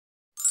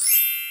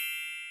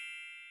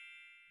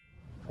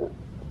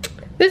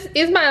This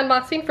is my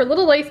unboxing for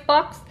Little Lace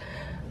box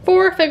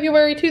for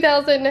February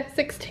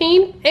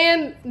 2016,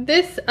 and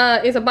this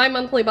is a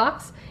bi-monthly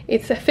box.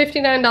 It's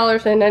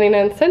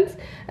 $59.99,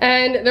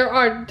 and there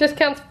are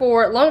discounts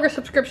for longer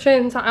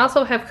subscriptions. I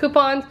also have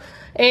coupons,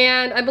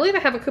 and I believe I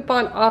have a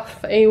coupon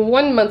off a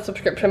 1-month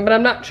subscription, but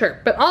I'm not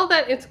sure. But all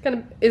that is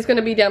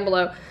gonna be down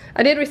below.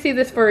 I did receive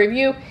this for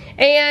review,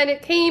 and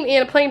it came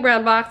in a plain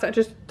brown box. I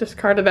just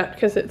discarded that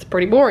because it's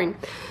pretty boring.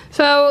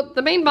 So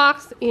the main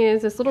box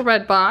is this little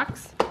red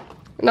box,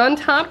 and on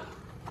top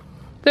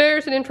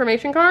there's an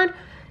information card,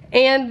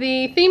 and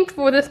the theme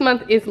for this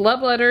month is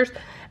love letters,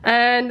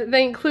 and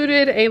they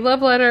included a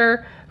love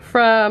letter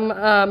from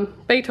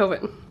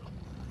Beethoven.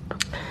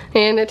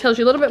 And it tells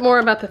you a little bit more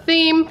about the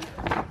theme,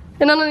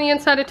 and on the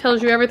inside it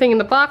tells you everything in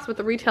the box with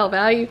the retail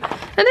value,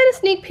 and then a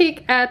sneak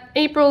peek at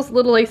April's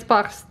Little Lace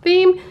box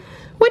theme,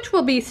 which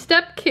will be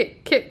step,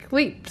 kick, kick,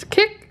 leaps,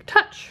 kick,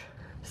 touch.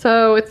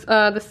 So it's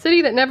the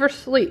city that never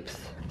sleeps.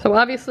 So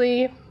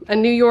obviously a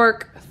New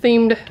York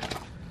themed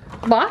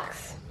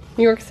box,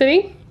 New York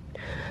City.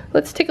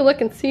 Let's take a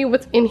look and see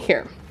what's in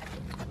here.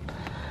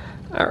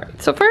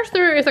 Alright, so first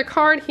there is a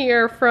card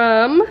here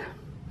from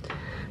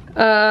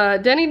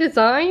Denny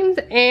Designs,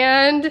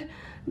 and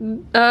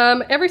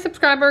every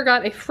subscriber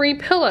got a free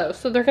pillow.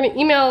 So they're going to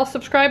email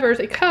subscribers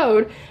a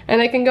code,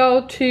 and they can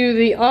go to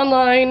the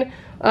online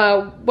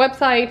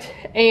website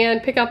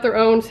and pick out their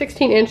own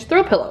 16-inch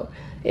throw pillow.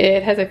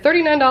 It has a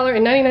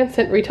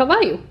 $39.99 retail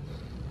value.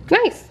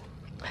 Nice.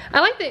 I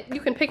like that you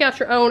can pick out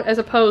your own as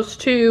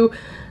opposed to,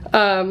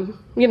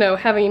 you know,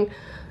 having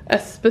a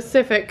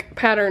specific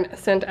pattern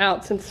sent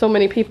out, since so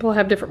many people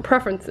have different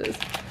preferences.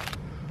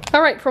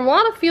 Alright, from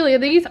Wannaphilia,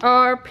 these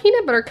are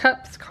peanut butter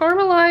cups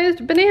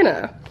caramelized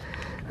banana.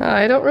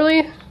 I don't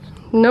really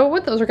know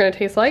what those are going to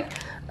taste like.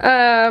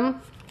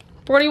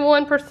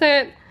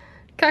 41%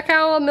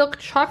 cacao milk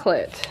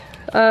chocolate.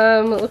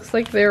 It looks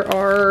like there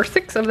are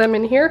 6 of them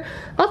in here.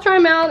 I'll try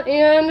them out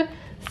and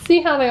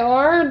see how they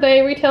are.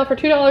 They retail for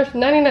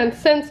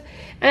 $2.99,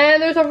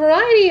 and there's a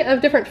variety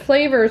of different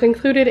flavors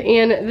included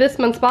in this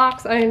month's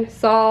box. I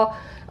saw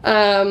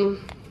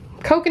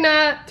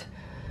coconut,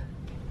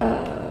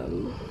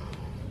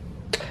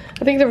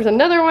 I think there was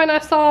another one I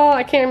saw.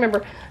 I can't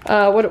remember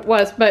what it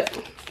was, but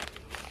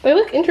they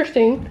look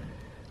interesting.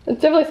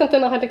 It's definitely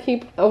something I'll have to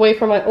keep away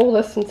from my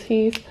oldest, since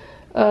he's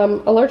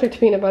allergic to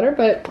peanut butter,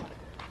 but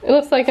it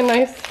looks like a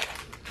nice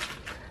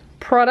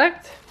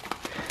product.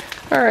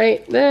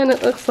 Alright, then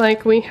it looks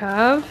like we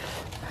have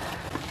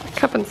a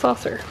cup and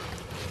saucer.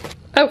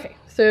 Okay,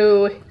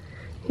 so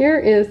here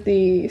is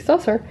the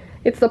saucer.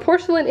 It's the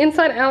porcelain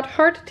inside out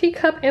heart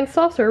teacup and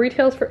saucer.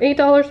 Retails for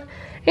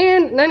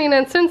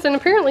 $8.99, and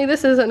apparently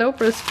this is an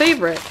Oprah's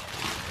favorite.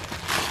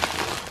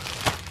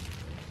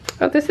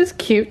 Oh, this is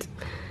cute.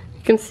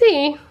 You can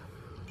see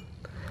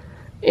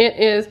it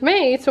is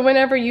made so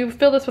whenever you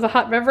fill this with a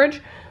hot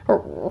beverage, or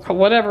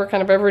whatever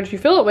kind of beverage you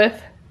fill it with,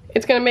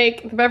 it's going to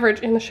make the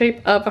beverage in the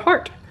shape of a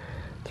heart.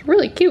 It's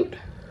really cute.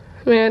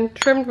 And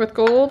trimmed with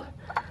gold.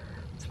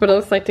 That's what it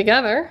looks like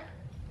together.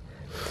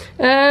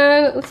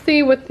 And let's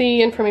see what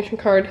the information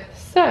card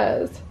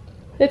says.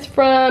 It's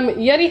from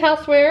Yeti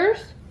Housewares.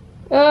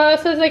 It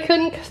says they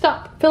couldn't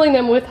stop filling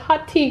them with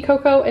hot tea,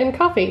 cocoa, and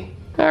coffee.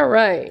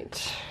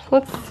 Alright,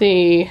 let's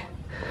see.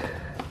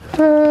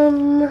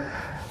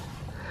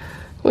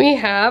 We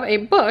have a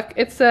book.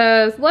 It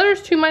says,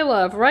 Letters to My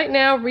Love, Write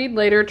Now, Read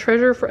Later,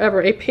 Treasure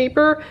Forever, a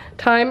paper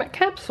time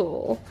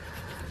capsule.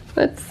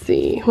 Let's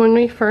see, when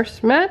we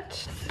first met,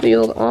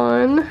 sealed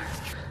on.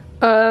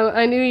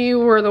 I knew you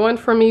were the one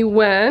for me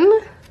when.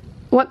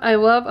 What I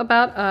love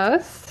about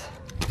us.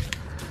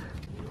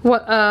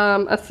 What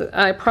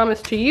I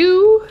promise to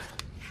you.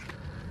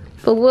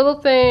 The little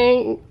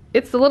thing,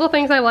 it's the little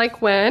things I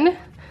like when.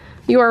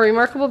 You are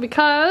remarkable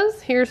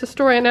because. Here's a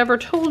story I never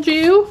told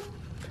you.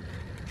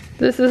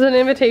 This is an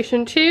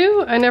invitation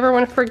to. I never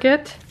want to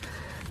forget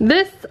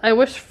this. I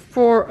wish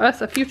for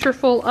us a future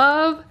full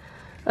of.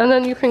 And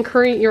then you can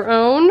create your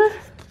own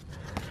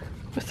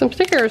with some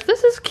stickers.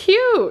 This is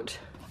cute.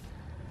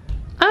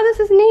 Oh, this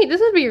is neat.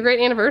 This would be a great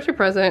anniversary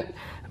present.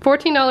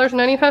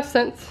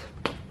 $14.95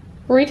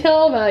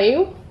 retail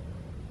value.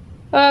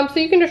 So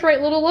you can just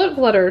write little love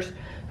letters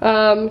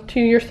to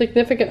your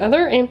significant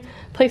other and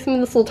place them in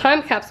this little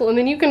time capsule, and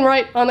then you can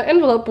write on the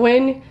envelope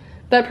when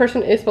that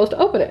person is supposed to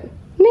open it.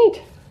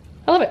 Neat.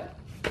 I love it.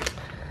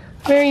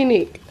 Very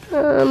unique.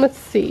 Let's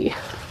see.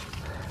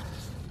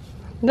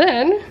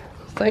 Then,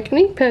 it's like an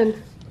ink pen.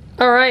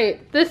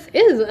 Alright, this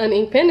is an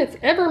ink pen. It's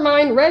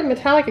Evermind Red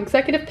Metallic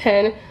Executive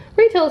Pen.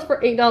 Retails for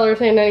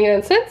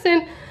 $8.99,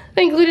 and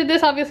they included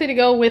this obviously to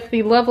go with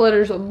the Love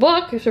Letters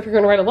book. So if you're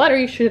going to write a letter,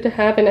 you should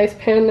have a nice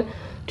pen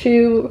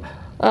to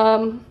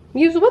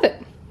use with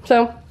it.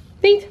 So,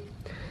 neat.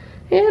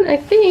 And I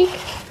think,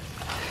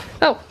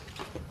 oh,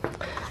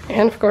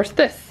 and of course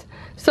this.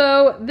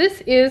 So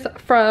this is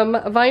from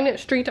Vine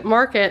Street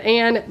Market,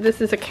 and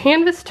this is a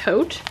canvas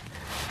tote.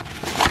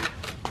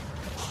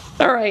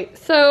 Alright,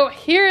 so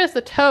here is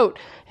the tote.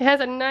 It has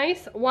a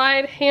nice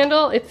wide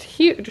handle. It's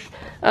huge,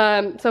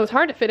 so it's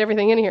hard to fit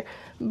everything in here.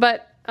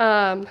 But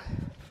there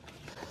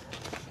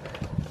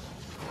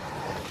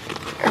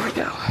we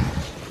go.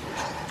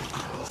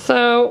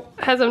 So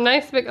has a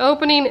nice big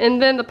opening,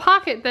 and then the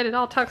pocket that it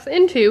all tucks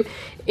into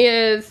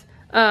is,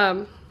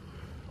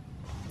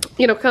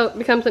 you know,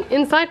 becomes an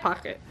inside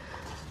pocket.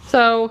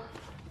 So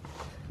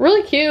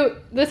really cute.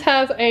 This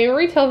has a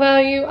retail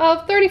value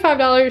of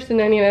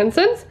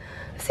 $35.99.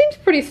 Seems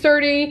pretty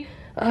sturdy.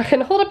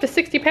 Can hold up to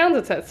 60 pounds,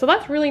 it says. So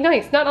that's really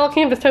nice. Not all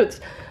canvas totes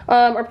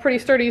are pretty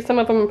sturdy. Some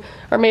of them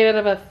are made out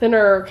of a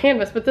thinner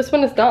canvas, but this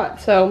one is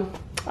not. So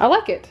I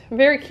like it.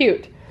 Very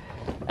cute.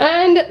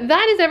 And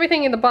that is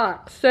everything in the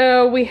box.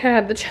 So we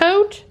have the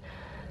tote,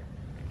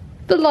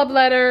 the love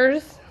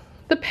letters,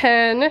 the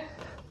pen,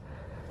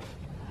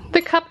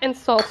 the cup and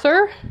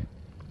saucer,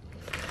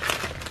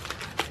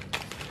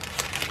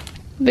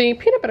 the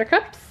peanut butter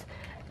cups,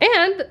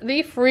 and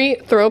the free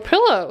throw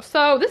pillow.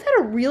 So this had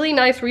a really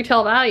nice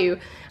retail value.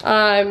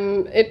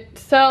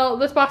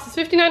 This box is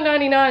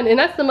 $59.99, and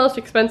that's the most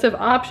expensive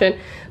option.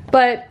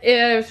 But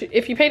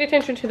if you paid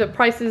attention to the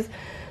prices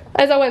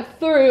as I went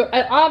through,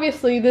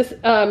 obviously this,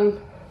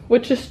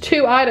 with just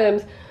 2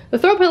 items, the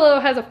throw pillow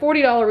has a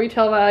 $40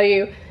 retail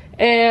value,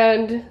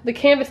 and the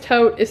canvas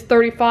tote is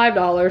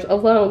 $35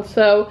 alone.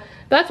 So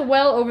that's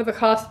well over the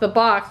cost of the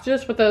box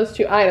just with those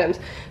 2 items.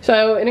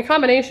 So in a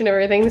combination of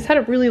everything, this had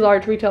a really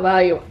large retail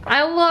value.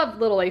 I love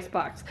Little Ace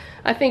Box.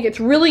 I think it's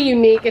really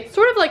unique. It's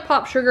sort of like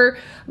Pop Sugar,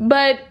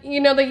 but you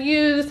know, they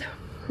use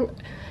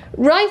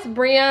rice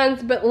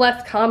brands but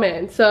less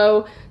common.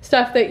 So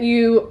stuff that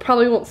you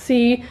probably won't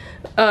see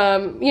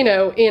you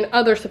know, in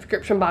other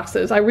subscription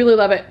boxes. I really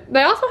love it.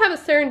 They also have a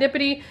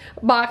Serendipity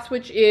box,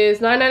 which is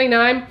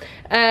 $9.99,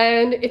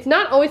 and it's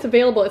not always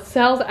available. It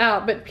sells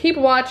out, but keep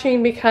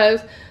watching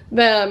because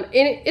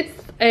it's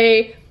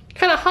a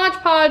kind of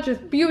hodgepodge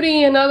of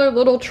beauty and other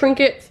little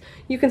trinkets.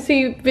 You can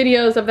see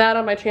videos of that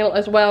on my channel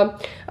as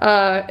well.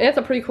 And it's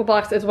a pretty cool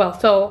box as well.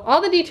 So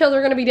all the details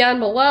are going to be down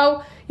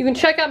below. You can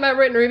check out my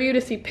written review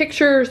to see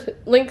pictures,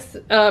 links,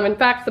 and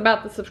facts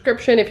about the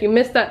subscription if you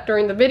missed that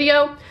during the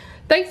video.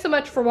 Thanks so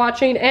much for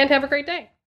watching, and have a great day.